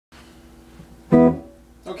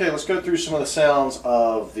Okay, let's go through some of the sounds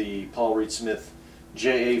of the Paul Reed Smith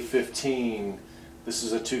Ja-15. This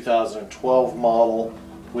is a 2012 model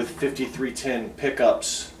with 5310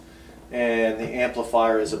 pickups, and the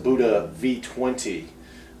amplifier is a Budda V20.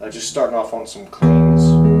 Just starting off on some cleans.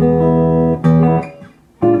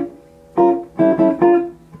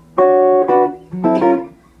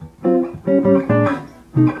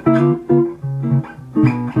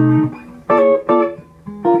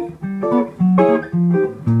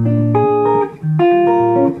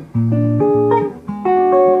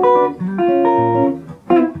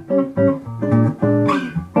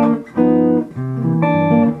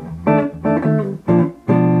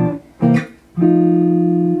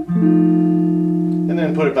 And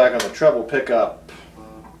then put it back on the treble pickup.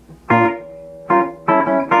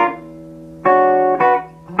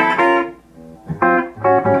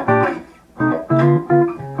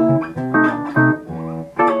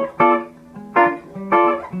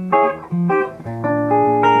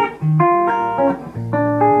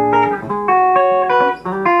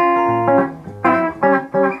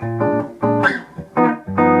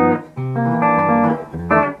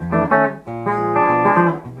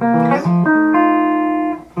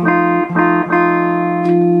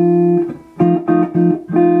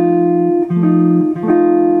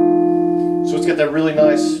 So it's got that really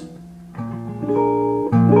nice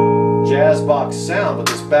jazz box sound, but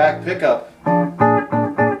this back pickup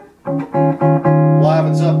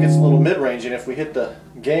livens up, gets a little mid-range, and if we hit the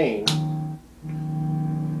gain,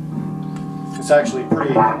 it's actually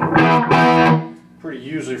pretty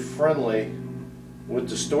user-friendly with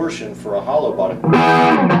distortion for a hollow body.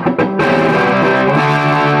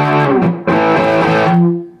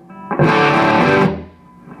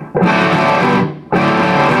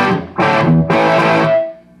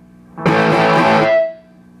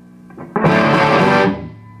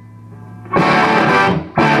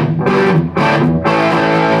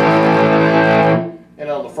 And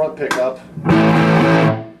on the front pickup,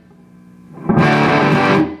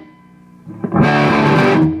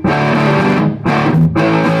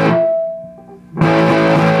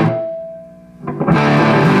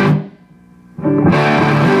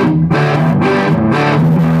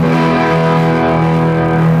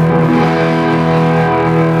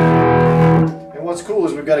 what's cool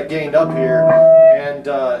is we've got it gained up here, and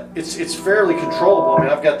it's fairly controllable. I mean,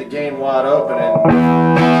 I've got the gain wide open, and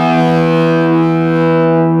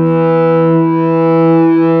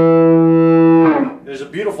there's a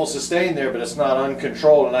beautiful sustain there, but it's not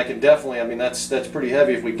uncontrolled. And I can definitely, I mean, that's pretty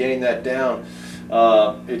heavy. If we gain that down,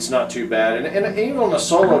 it's not too bad. And even on the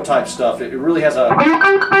solo type stuff, it really has a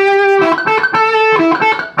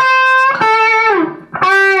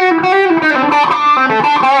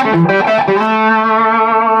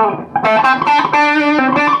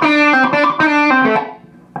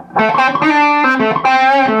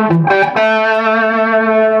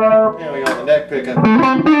there we go, the neck pickup.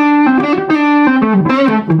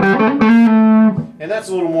 And that's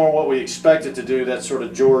a little more what we expect it to do, that sort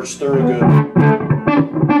of George Thorogood.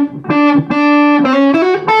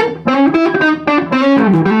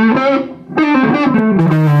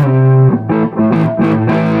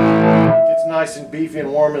 Gets nice and beefy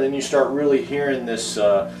and warm, and then you start really hearing this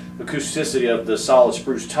acousticity of the solid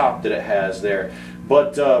spruce top that it has there.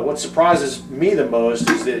 But what surprises me the most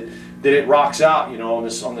is that it rocks out, you know, on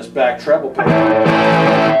this back treble pick. You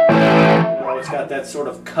know, it's got that sort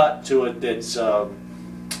of cut to it that's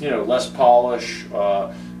you know, less polish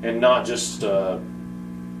and not just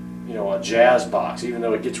you know, a jazz box. Even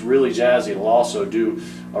though it gets really jazzy, it'll also do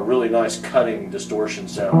a really nice cutting distortion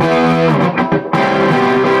sound.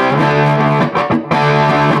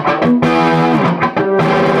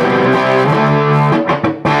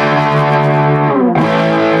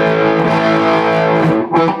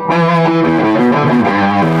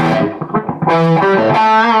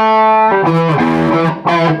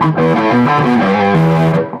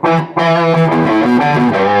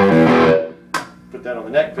 Put that on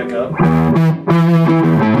the neck pickup.